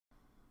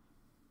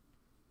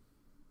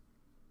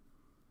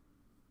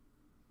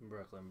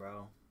Brooklyn,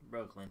 bro.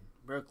 Brooklyn.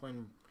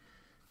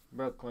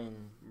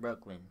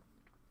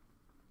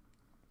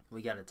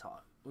 We gotta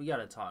talk.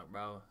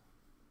 Bro.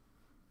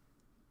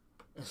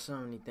 There's so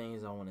many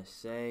things I want to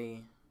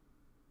say.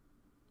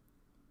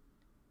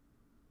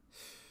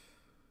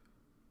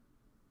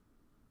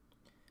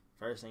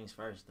 First things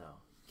first, though.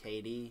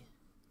 KD.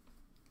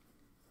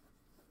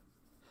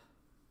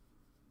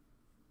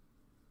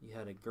 You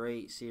had a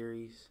great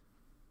series.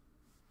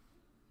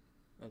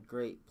 A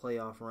great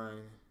playoff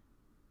run.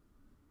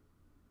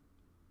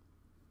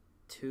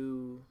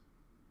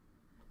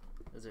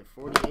 Was it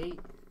 48?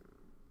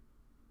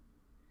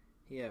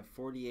 He had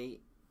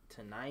 48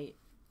 tonight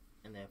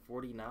and then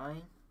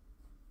 49.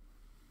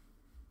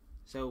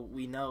 So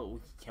we know,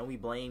 can we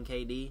blame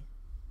KD?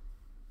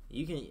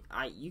 You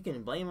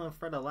can blame him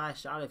for the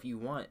last shot if you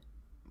want,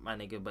 my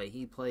nigga, but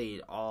he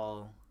played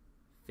all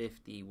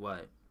 50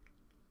 what?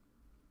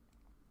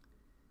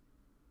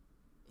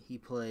 He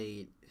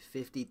played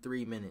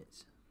 53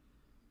 minutes.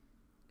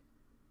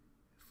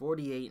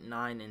 48,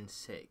 9, and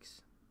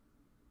 6.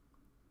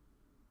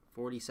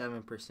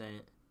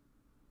 47%.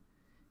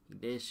 He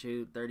did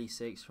shoot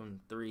 36 from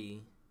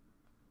 3.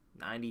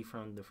 90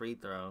 from the free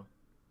throw.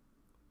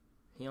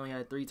 He only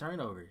had 3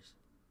 turnovers.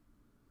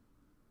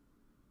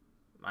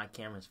 My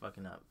camera's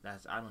fucking up.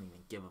 I don't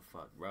even give a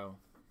fuck, bro.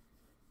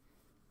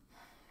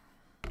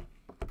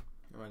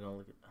 I'm not gonna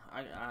look at.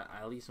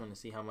 I at least want to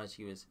see how much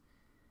he was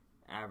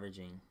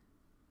averaging.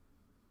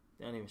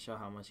 They don't even show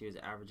how much he was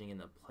averaging in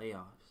the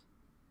playoffs.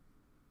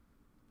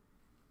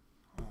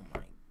 Oh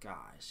my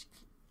gosh.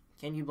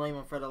 Can you blame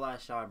him for the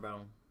last shot,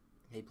 bro?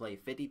 He played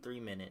 53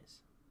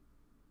 minutes.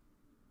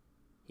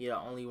 He the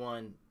only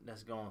one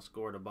that's going to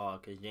score the ball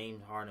because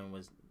James Harden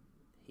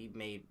he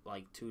made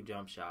like 2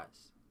 jump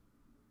shots.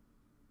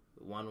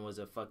 One was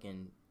a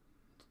fucking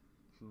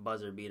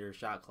buzzer beater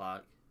shot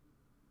clock.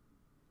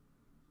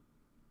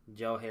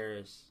 Joe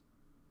Harris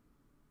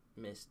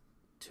missed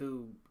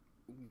 2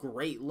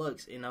 great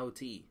looks in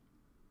OT.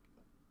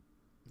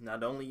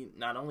 Not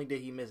only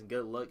did he miss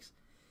good looks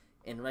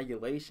in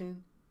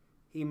regulation,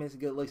 he missed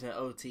good looks in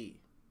OT.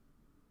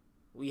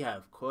 We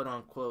have quote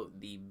unquote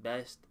the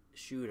best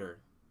shooter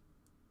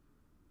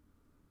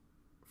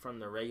from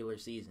the regular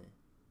season.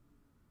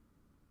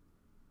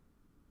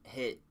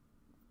 Hit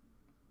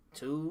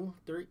 3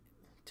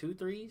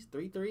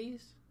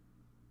 threes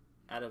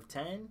out of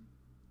 10.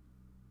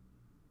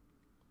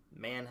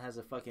 Man has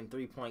a fucking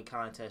 3-point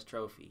contest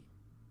trophy.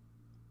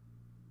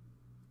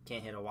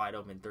 Can't hit a wide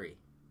open 3.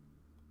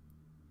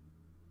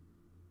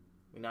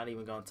 We're not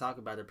even going to talk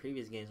about the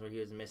previous games where he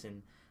was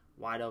missing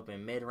wide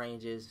open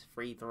mid-ranges,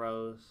 free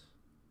throws.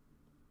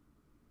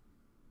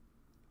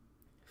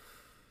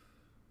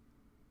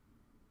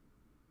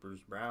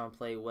 Bruce Brown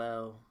played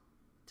well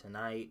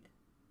tonight.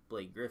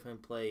 Blake Griffin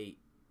played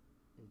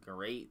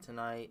great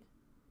tonight.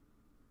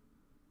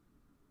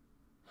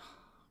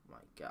 Oh my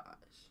gosh.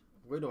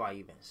 Where do I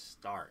even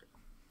start?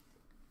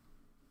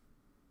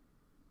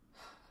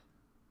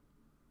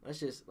 Let's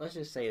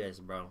just say this,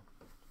 bro.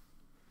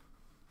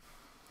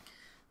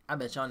 I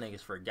bet y'all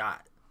niggas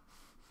forgot.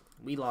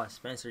 We lost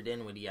Spencer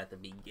Dinwiddie at the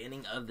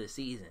beginning of the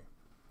season.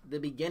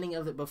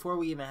 Before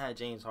we even had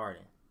James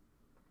Harden.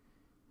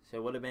 So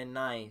it would have been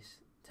nice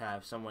to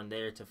have someone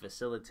there to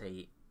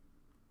facilitate,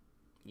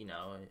 you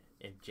know,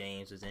 if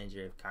James was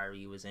injured, if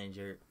Kyrie was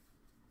injured.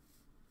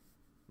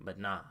 But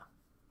nah.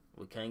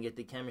 We couldn't get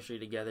the chemistry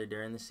together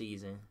during the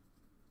season.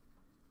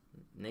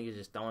 Niggas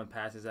just throwing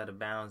passes out of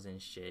bounds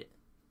and shit.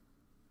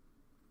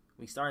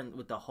 We started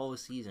with the whole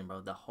season,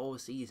 bro. The whole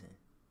season.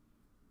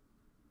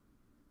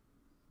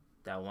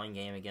 That one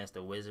game against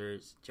the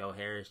Wizards, Joe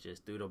Harris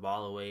just threw the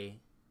ball away.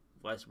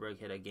 Westbrook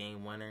hit a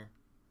game winner.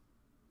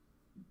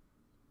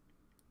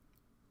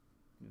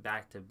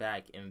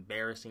 Back-to-back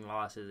embarrassing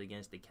losses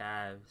against the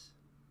Cavs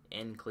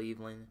in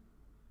Cleveland.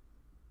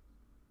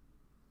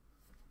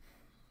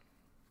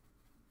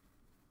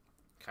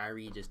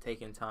 Kyrie just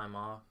taking time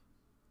off.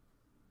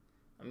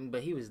 I mean,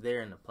 but he was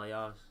there in the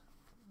playoffs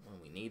when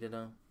we needed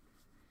him.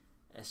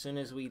 As soon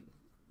as we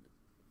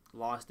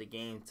lost the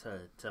game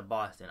to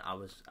Boston, I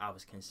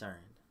was concerned.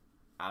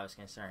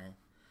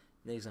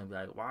 Niggas gonna be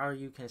like, why are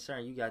you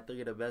concerned? You got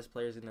 3 of the best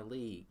players in the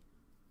league.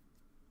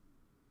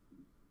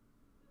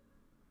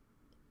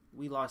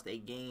 We lost a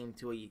game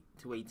to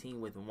a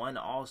team with 1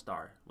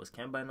 All-Star. Was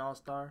Kemba an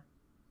All-Star?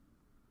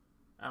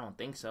 I don't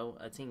think so.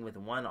 A team with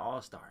 1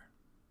 All-Star.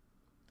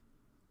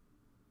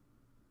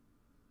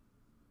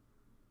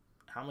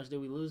 How much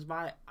did we lose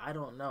by? I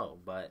don't know,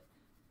 but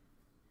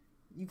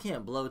you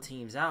can't blow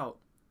teams out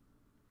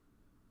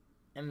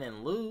and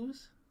then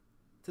lose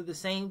to the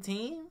same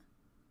team.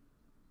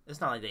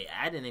 It's not like they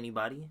added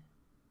anybody.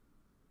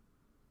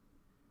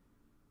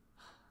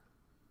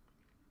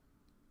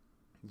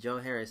 Joe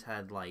Harris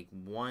had like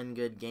 1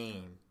 good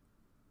game.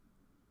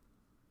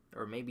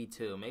 Or maybe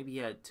 2. Maybe he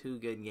had 2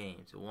 good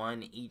games.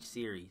 1 each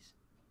series.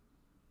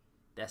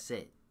 That's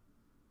it.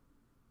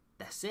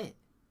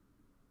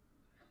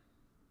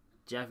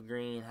 Jeff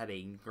Green had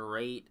a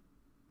great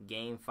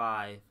Game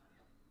 5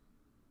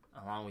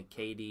 along with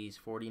KD's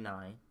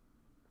 49.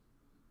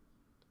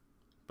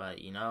 But,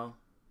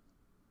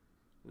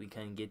 we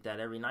couldn't get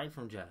that every night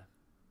from Jeff.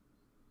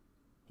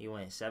 He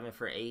went 7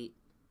 for 8.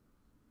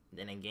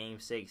 Then in game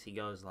 6, he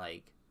goes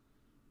like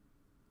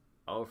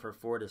 0 for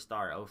 4 to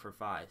start, 0 for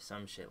 5,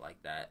 some shit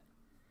like that.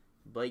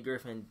 Blake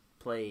Griffin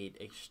played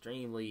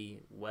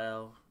extremely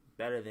well,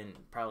 better than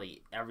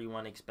probably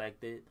everyone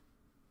expected.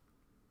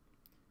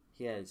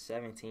 He had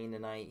 17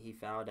 tonight. He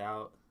fouled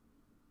out.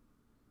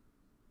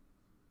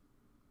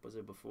 Was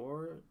it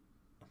before?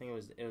 I think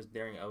it was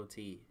during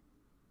OT.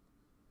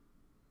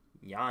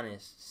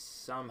 Giannis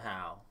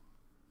somehow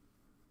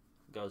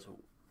goes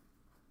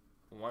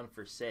 1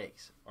 for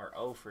 6 or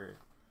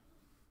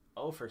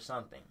 0 for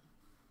something,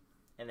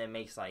 and then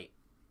makes like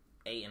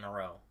 8 in a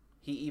row.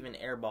 He even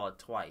airballed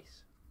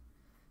twice.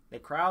 The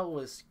crowd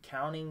was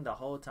counting the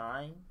whole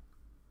time.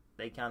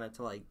 They counted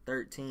to like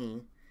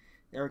 13.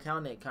 They were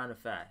counting it kind of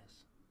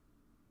fast.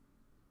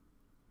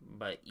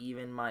 But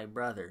even my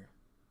brother,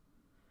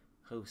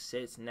 who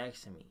sits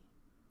next to me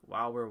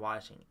while we're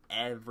watching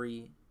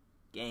every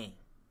game,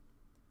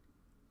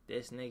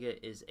 this nigga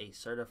is a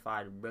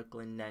certified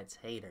Brooklyn Nets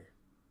hater.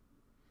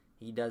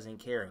 He doesn't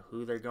care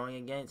who they're going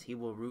against. He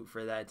will root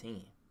for that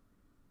team.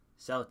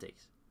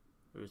 Celtics,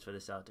 roots for the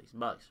Celtics.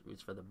 Bucks,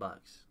 roots for the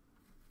Bucks.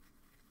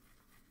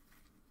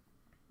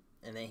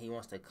 And then he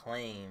wants to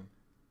claim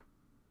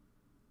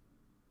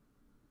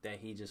that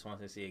he just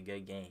wants to see a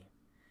good game.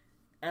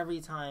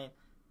 Every time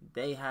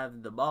they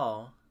have the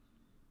ball,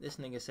 this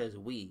nigga says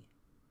we.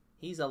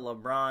 He's a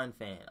LeBron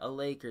fan, a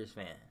Lakers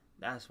fan.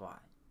 That's why.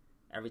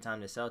 Every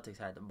time the Celtics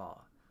had the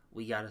ball,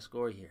 we got to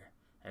score here.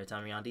 Every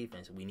time we're on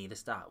defense, we need to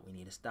stop. We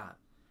need to stop.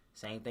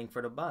 Same thing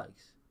for the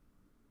Bucks.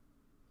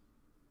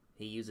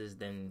 He uses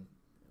them,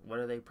 what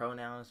are they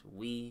pronouns?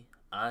 We,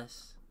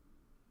 us.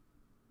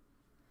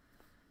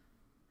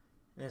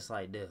 And it's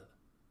like, dude,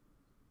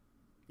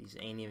 these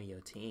ain't even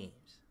your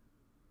teams.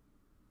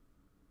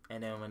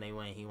 And then when they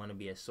win, he want to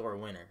be a sore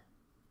winner.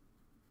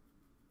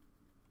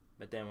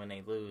 But then when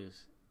they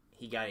lose,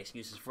 he got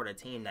excuses for the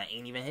team that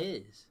ain't even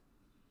his.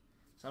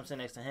 So I'm sitting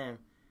next to him.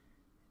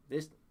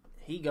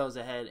 He goes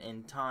ahead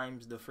and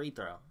times the free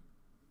throw.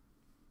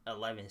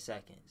 11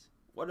 seconds.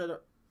 That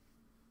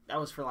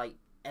was for like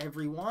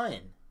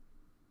everyone.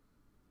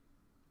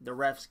 The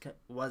refs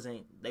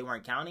they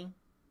weren't counting.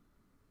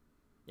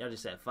 Y'all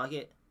just said, fuck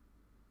it.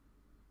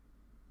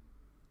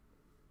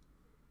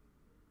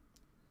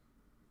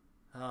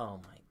 Oh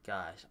my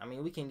gosh. I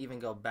mean, we can even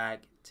go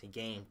back to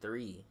game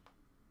 3.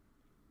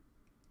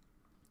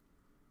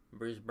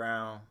 Bruce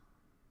Brown.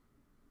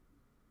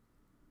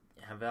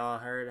 Have y'all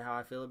heard how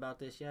I feel about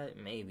this yet?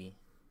 Maybe.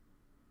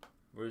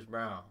 Bruce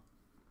Brown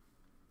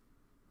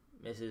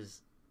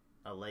misses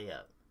a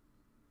layup.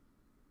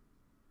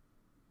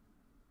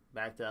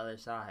 Back to the other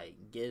side.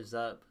 Gives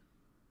up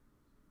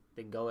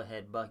the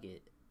go-ahead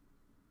bucket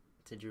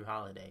to Drew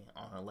Holiday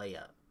on a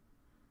layup.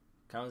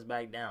 Comes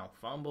back down.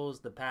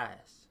 Fumbles the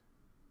pass.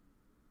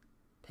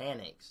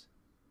 Panics.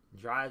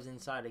 Drives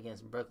inside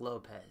against Brook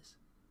Lopez.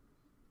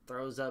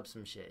 Throws up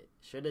some shit.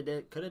 Could have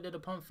did a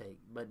pump fake,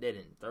 but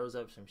didn't. Throws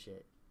up some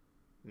shit.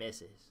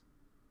 Misses.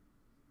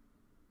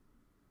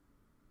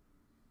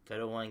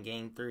 Could have won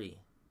game 3.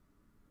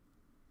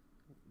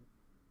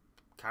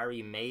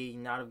 Kyrie may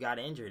not have got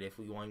injured if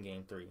we won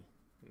game 3.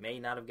 May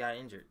not have got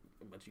injured,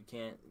 but you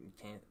can't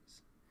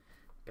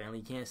apparently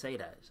you can't say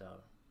that. So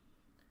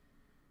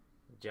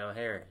Joe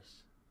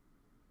Harris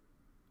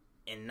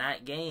in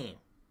that game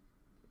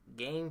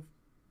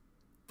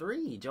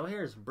 3, Joe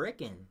Harris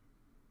bricking.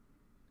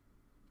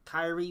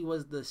 Kyrie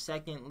was the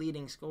second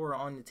leading scorer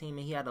on the team,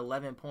 and he had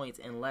 11 points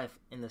and left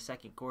in the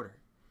second quarter.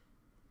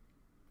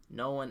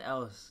 No one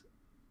else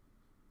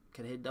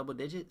could hit double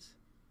digits.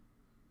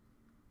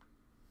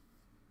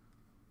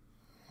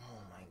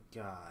 Oh my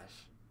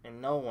gosh. And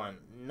no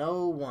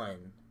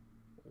one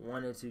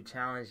wanted to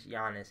challenge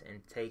Giannis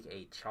and take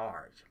a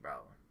charge,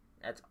 bro.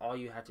 That's all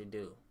you have to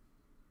do.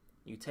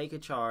 You take a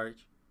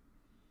charge,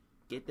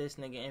 get this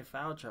nigga in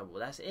foul trouble.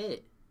 That's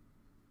it.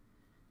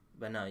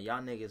 But no,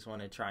 y'all niggas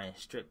want to try and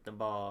strip the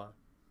ball,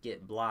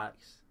 get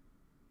blocks,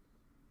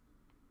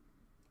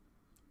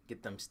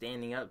 get them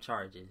standing up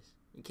charges.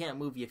 You can't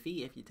move your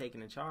feet if you're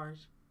taking a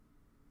charge.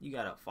 You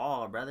gotta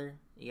fall, brother.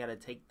 You gotta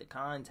take the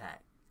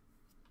contact.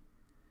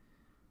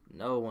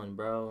 No one,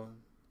 bro.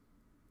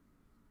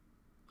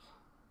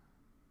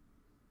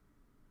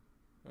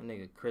 That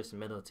nigga Chris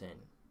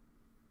Middleton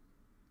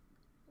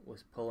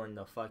was pulling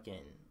the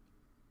fucking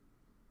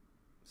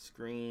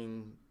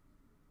screen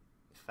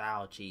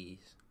foul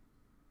cheese.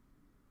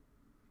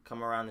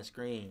 Come around the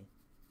screen.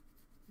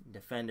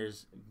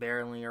 Defenders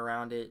barreling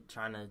around it,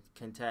 trying to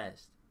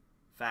contest.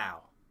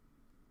 Foul.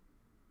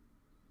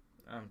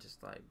 I'm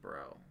just like,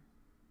 bro.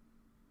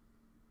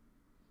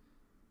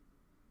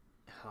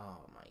 Oh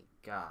my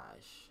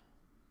gosh.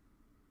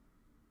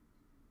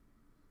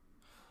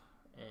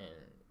 And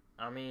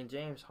I mean,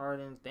 James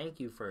Harden, thank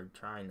you for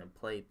trying to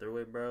play through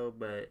it, bro.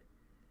 But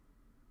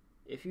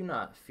if you're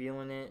not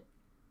feeling it,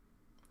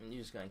 and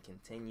you're just going to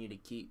continue to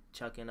keep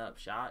chucking up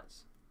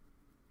shots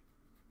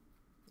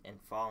and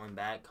falling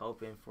back,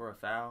 hoping for a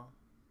foul,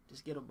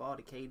 Just get a ball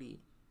to KD.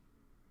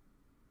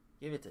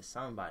 Give it to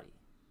somebody.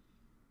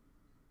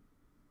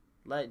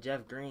 Let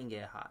Jeff Green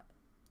get hot.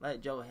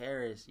 Let Joe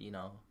Harris,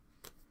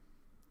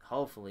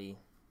 hopefully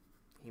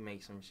he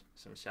makes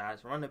some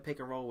shots. Run the pick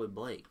and roll with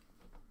Blake.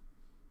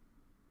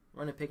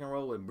 Run the pick and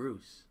roll with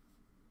Bruce.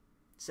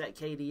 Set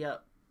KD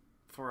up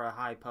for a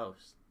high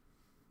post.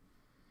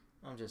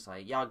 I'm just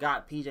like, y'all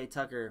got PJ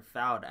Tucker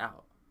fouled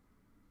out.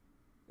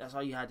 That's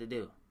all you had to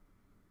do.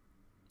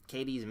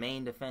 KD's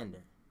main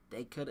defender.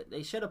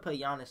 They should have put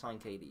Giannis on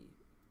KD.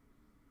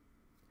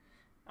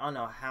 I don't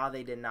know how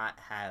they did not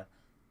have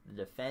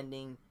the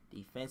defending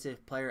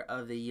defensive player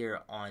of the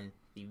year on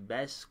the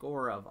best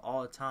scorer of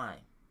all time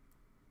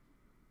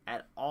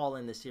at all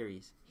in the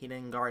series. He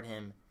didn't guard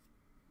him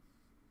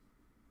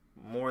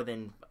more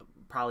than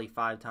probably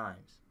 5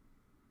 times,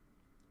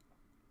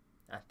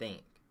 I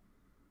think.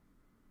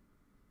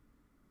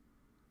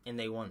 And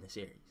they won the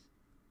series.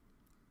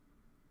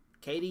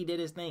 KD did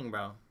his thing,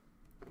 bro.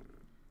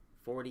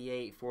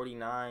 48,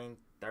 49,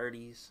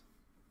 30s.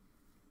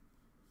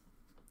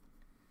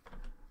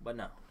 But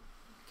no.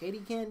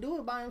 KD can't do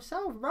it by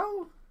himself,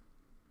 bro.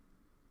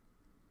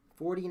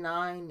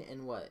 49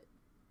 and what?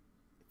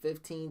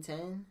 15,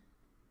 10?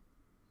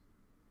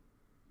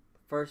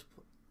 First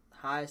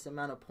highest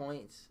amount of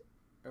points,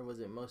 or was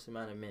it most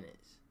amount of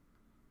minutes?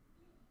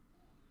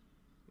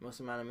 Most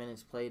amount of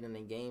minutes played in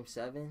the game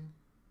 7?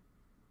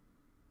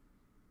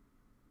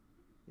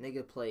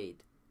 Nigga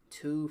played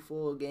 2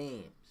 full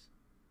games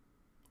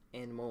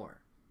and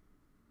more.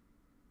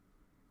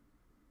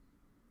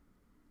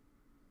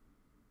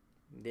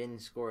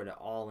 Didn't score at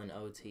all in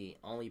OT.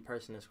 Only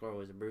person to score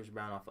was Bruce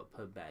Brown off a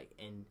putback.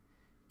 And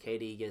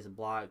KD gets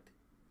blocked.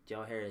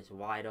 Joe Harris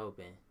wide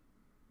open.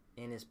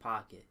 In his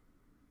pocket.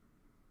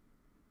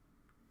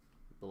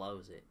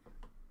 Blows it.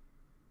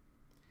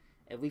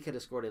 If we could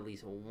have scored at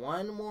least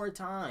one more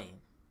time,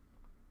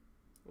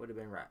 would have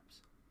been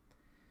wraps.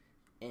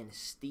 And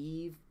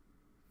Steve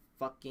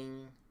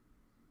fucking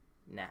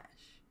Nash.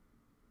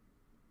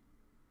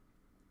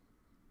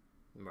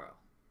 Bro.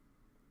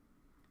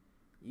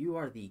 You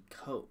are the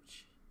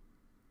coach.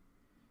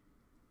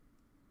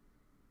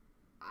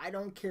 I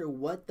don't care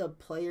what the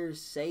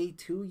players say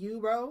to you,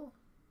 bro.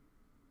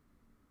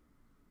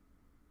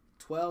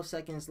 12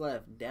 seconds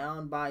left.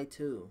 Down by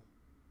 2.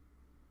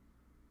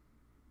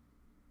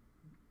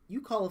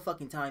 You call a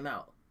fucking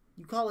timeout.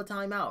 You call a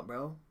timeout,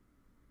 bro.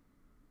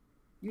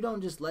 You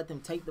don't just let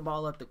them take the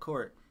ball up the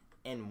court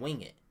and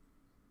wing it.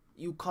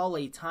 You call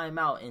a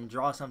timeout and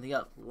draw something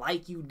up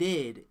like you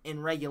did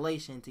in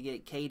regulation to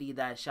get KD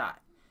that shot.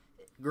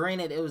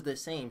 Granted, it was the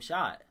same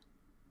shot.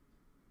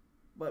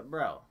 But,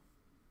 bro,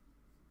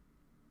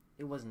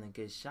 it wasn't a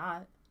good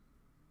shot.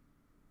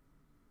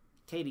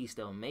 KD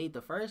still made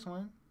the first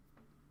one.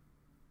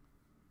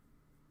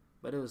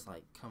 But it was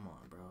like, come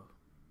on, bro.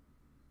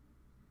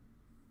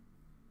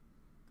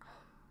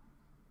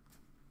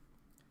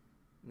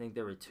 I think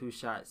there were 2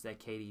 shots that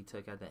KD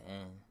took at the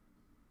end.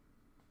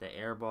 The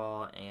air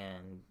ball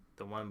and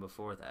the one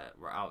before that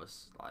where I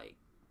was like,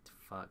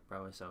 fuck,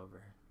 bro, it's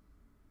over.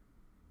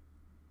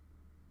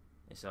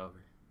 It's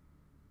over.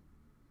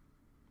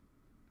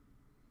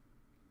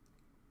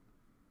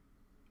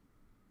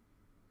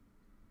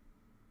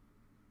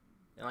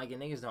 And like,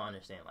 niggas don't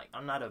understand. Like,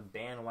 I'm not a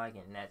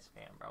bandwagon Nets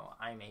fan, bro.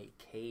 I'm a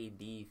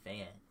KD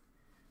fan.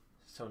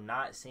 So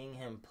not seeing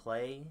him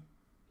play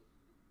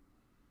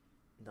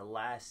the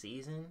last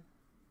season,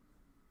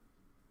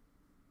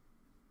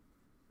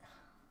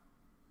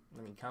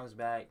 when he comes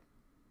back,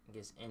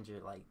 gets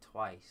injured like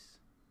twice,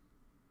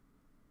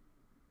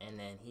 and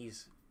then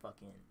he's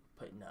fucking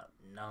putting up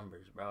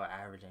numbers, bro,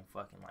 averaging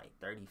fucking like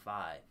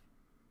 35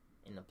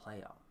 in the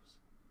playoffs.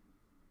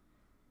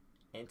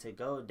 And to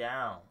go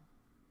down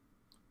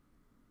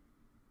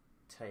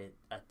to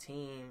a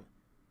team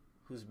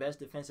whose best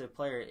defensive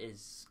player is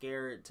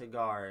scared to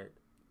guard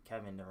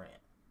Kevin Durant.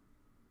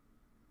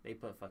 They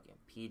put fucking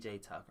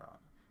PJ Tucker on,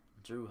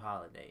 Drew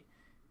Holiday,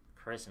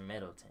 Chris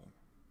Middleton,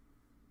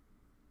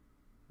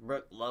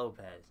 Brook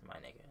Lopez, my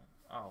nigga.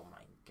 Oh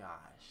my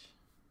gosh.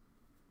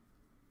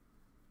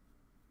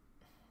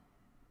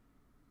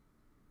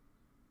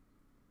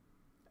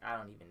 I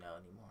don't even know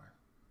anymore.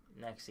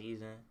 Next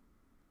season,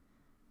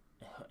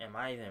 am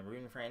I even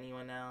rooting for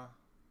anyone now?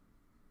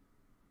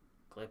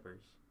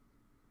 Clippers.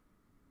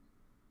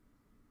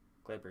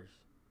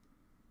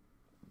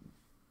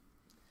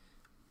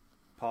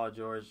 Paul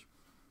George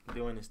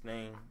doing his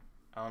thing.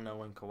 I don't know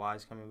when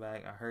Kawhi's coming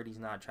back. I heard he's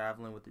not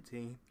traveling with the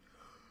team.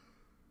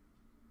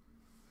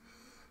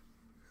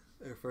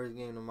 Their first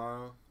game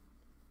tomorrow.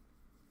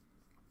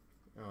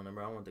 I don't know,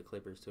 bro. I want the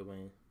Clippers to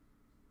win.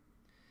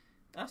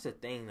 That's the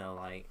thing, though.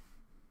 Like,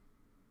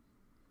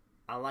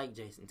 I like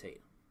Jason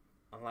Tatum.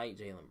 I like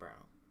Jaylen Brown.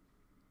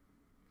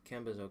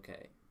 Kemba's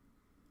okay.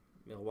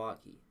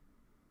 Milwaukee.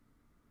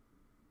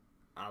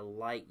 I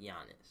like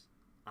Giannis.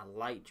 I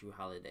like Drew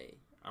Holiday.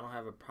 I don't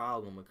have a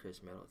problem with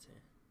Chris Middleton.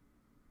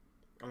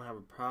 I don't have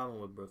a problem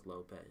with Brook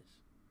Lopez.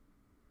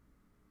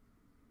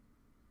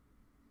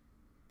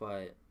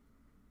 But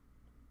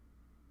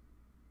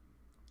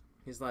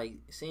Cause like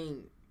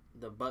seeing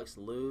the Bucks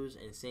lose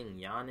and seeing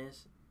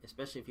Giannis,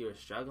 especially if he was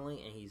struggling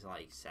and he's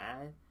like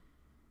sad,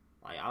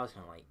 like I was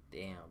kind of like,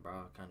 damn, bro,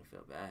 I kind of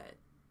feel bad.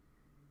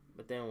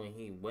 But then when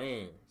he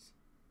wins,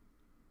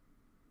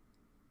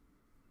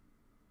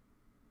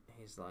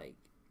 he's like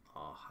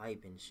all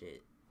hype and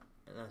shit,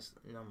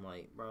 and I'm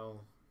like, bro,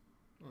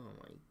 oh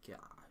my gosh.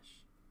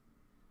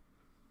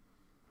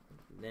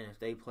 Then if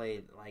they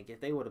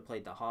would have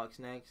played the Hawks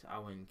next, I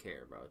wouldn't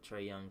care, bro.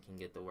 Trae Young can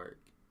get the work.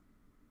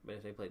 But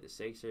if they played the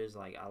Sixers,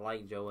 like, I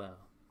like Joel.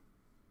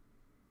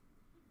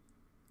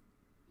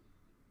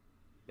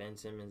 Ben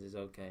Simmons is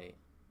okay.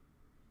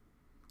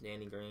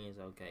 Danny Green is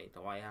okay.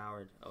 Dwight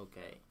Howard,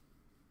 okay.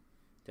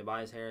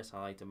 Tobias Harris,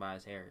 I like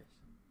Tobias Harris.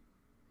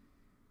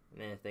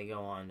 And then if they go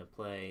on to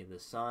play the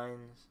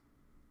Suns,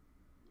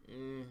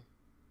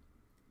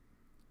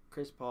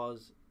 Chris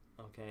Paul's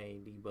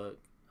okay. D-Book,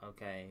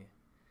 okay.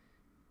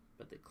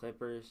 But the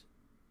Clippers,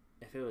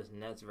 if it was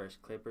Nets versus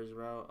Clippers,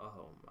 bro,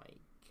 oh my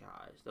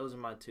gosh. Those are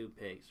my two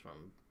picks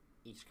from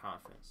each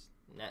conference.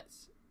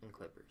 Nets and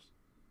Clippers.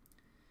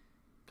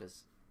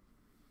 Because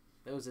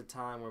there was a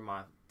time where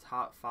my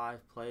top 5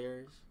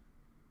 players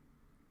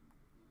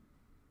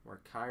were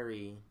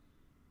Kyrie,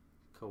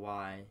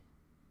 Kawhi,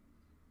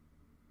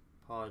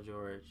 Paul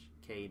George,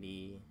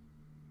 KD,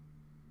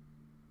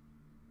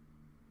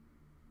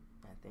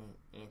 I think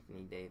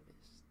Anthony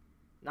Davis.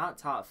 Not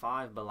top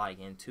 5, but like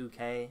in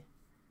 2K,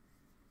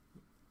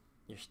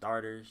 your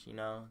starters, you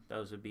know,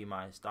 those would be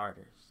my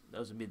starters.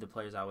 Those would be the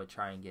players I would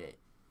try and get.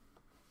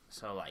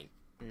 So, like,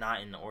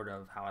 not in the order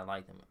of how I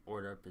like them,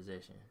 order of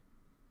position.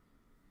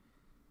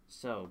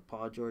 So,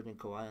 Paul George and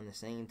Kawhi on the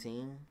same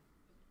team.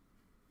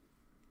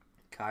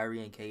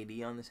 Kyrie and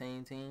KD on the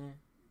same team.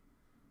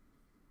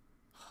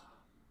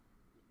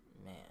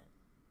 Man.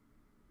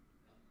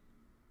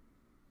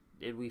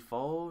 Did we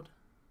fold?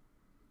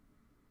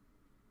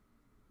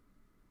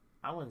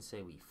 I wouldn't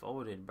say we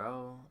folded,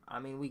 bro. I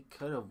mean, we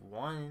could have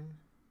won.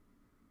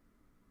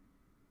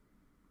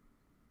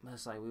 But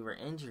it's like we were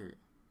injured.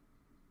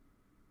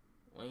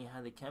 We ain't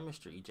had the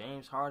chemistry.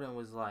 James Harden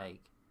was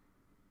like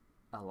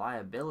a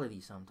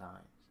liability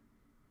sometimes.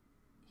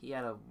 He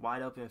had a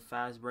wide open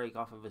fast break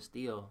off of a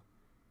steal.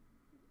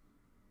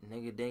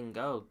 Nigga didn't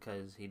go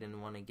because he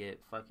didn't want to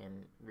get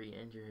fucking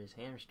re-injure his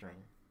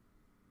hamstring.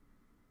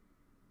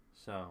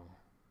 So,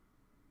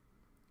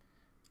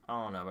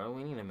 I don't know, bro.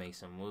 We need to make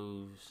some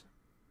moves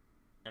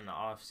in the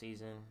off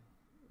season.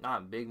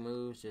 Not big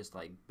moves, just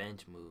like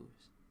bench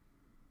moves.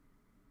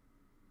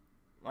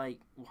 Like,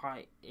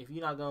 why? If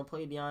you're not gonna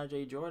play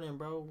DeAndre Jordan,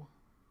 bro,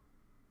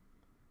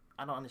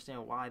 I don't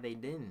understand why they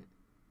didn't.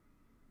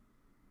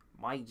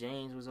 Mike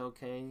James was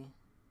okay.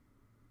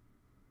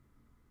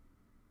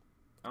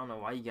 I don't know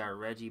why you got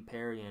Reggie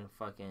Perry and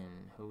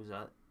fucking who's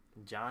up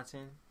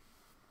Johnson.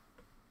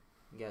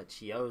 You got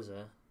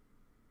Chioza.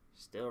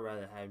 Still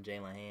rather have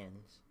Jalen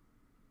Hands.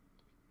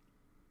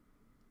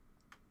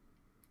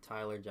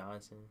 Tyler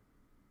Johnson.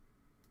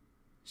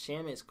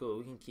 Shamit's cool.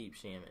 We can keep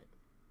Shamit.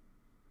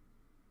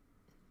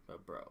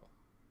 But, bro.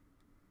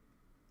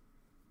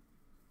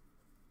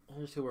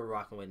 Here's who we're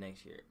rocking with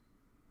next year.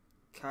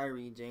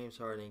 Kyrie, James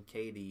Harden,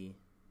 KD,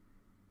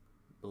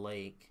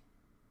 Blake,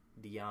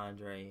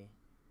 DeAndre,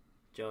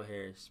 Joe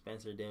Harris,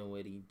 Spencer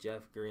Dinwiddie,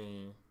 Jeff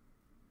Green,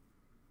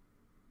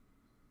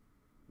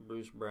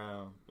 Bruce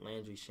Brown,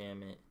 Landry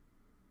Shamet,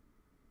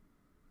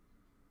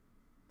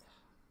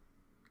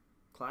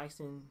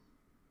 Claxton.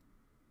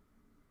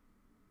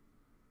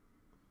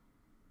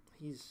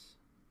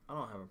 I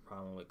don't have a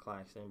problem with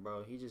Claxton,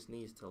 bro. He just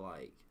needs to,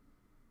 like,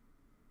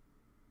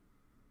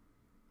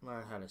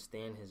 learn how to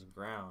stand his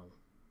ground.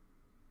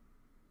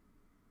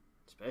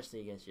 Especially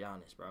against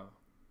Giannis, bro.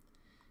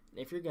 And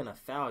if you're gonna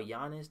foul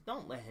Giannis,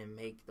 don't let him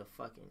make the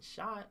fucking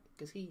shot.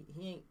 Because he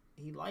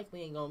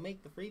likely ain't gonna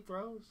make the free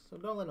throws. So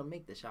don't let him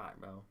make the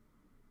shot, bro.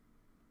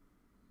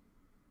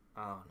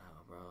 I don't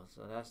know, bro.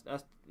 So that's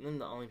them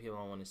the only people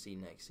I want to see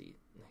next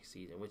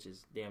season, which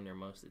is damn near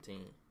most of the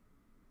team.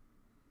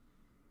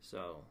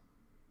 So,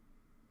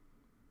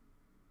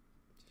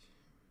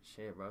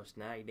 shit, bro.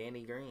 Snag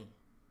Danny Green.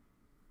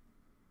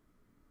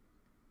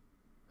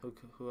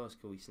 Who else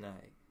could we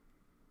snag?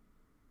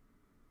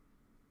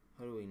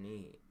 Who do we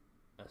need?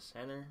 A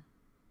center?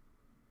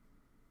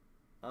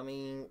 I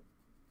mean,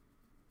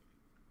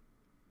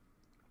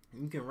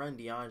 you can run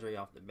DeAndre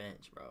off the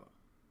bench, bro.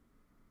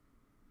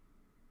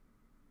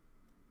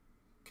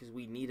 Because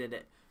we needed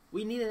it.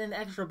 We needed an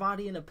extra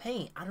body in the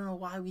paint. I don't know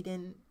why they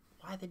didn't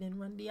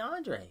run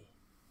DeAndre.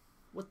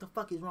 What the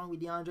fuck is wrong with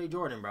DeAndre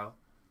Jordan, bro?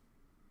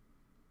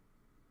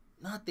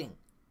 Nothing.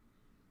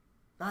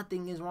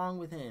 Nothing is wrong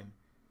with him.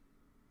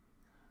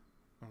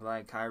 I'm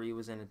glad Kyrie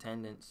was in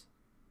attendance.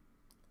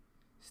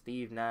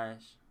 Steve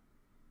Nash.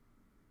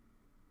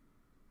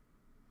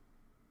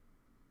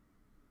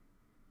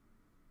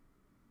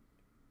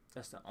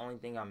 That's the only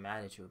thing I'm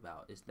mad at you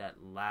about is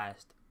that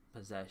last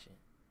possession.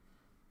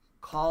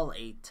 Call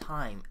a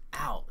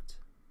timeout.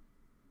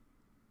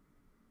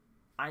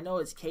 I know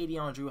it's KD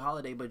on Drew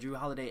Holiday, but Drew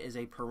Holiday is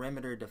a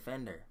perimeter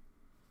defender.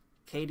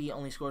 KD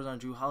only scores on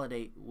Drew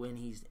Holiday when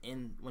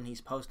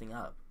he's posting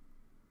up.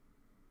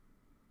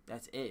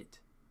 That's it.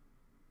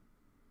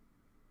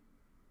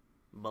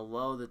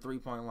 Below the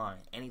 3-point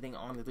line, anything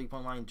on the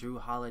 3-point line, Drew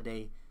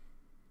Holiday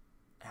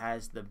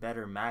has the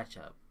better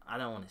matchup. I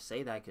don't want to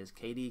say that because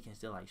KD can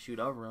still like shoot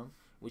over him,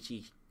 which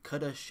he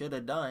coulda,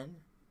 shoulda done.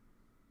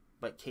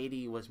 But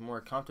KD was more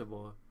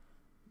comfortable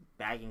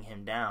bagging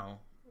him down,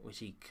 which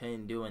he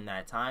couldn't do in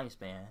that time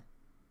span.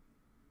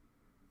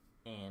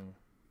 And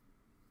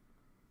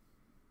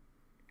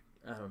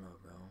I don't know,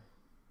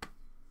 bro.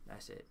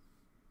 That's it.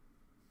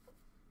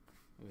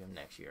 Maybe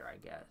next year, I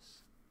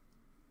guess.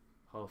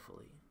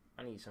 Hopefully.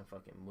 I need some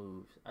fucking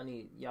moves. I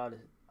need y'all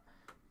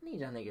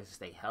niggas to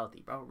stay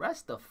healthy, bro.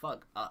 Rest the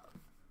fuck up.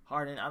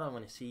 Harden, I don't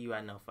want to see you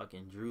at no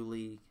fucking Drew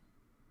League.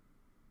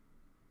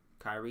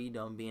 Kyrie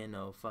don't be in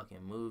no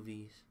fucking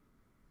movies.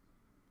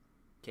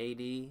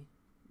 KD,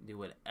 do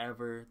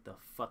whatever the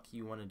fuck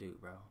you want to do,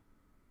 bro.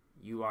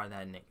 You are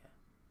that nigga.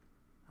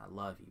 I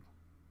love you.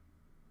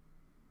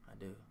 I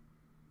do.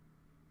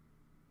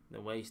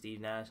 The way Steve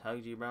Nash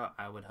hugged you, bro,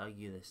 I would hug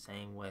you the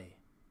same way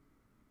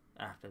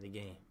after the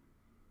game.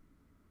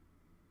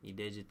 You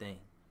did your thing.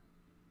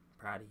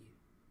 Proud of you.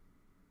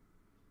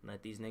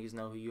 Let these niggas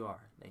know who you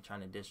are. They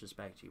trying to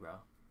disrespect you, bro.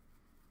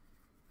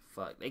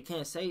 Fuck. They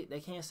can't say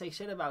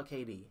shit about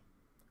KD.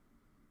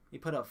 He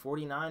put up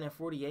 49 and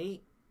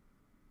 48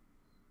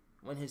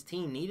 when his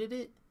team needed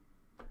it.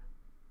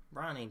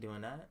 Bron ain't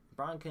doing that.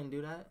 Bron couldn't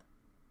do that.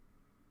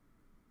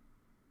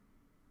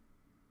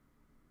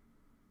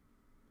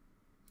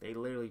 They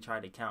literally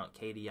tried to count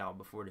KD out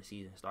before the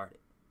season started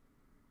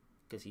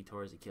because he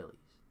tore his Achilles.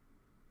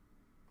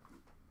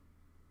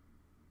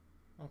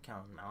 Don't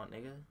count him out,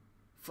 nigga.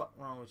 Fuck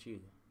wrong with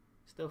you?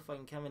 Still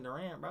fucking Kevin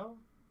Durant, bro.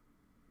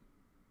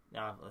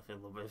 Now, if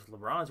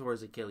LeBron tore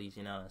his Achilles,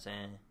 you know what I'm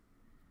saying?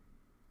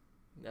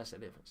 That's a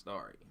different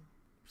story.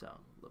 So,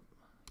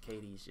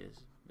 KD's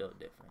just built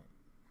different.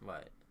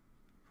 But,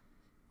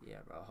 yeah,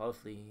 bro.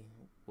 Hopefully,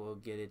 we'll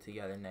get it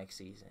together next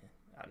season.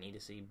 I need to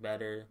see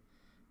better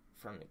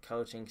from the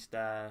coaching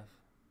staff.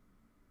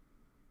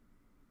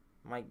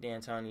 Mike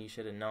D'Antoni, you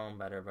should have known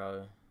better,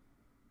 bro.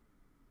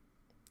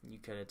 You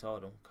could have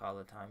told him, call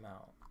a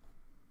timeout.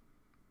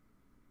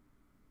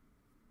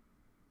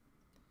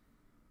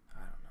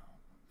 I don't know.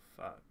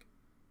 Fuck.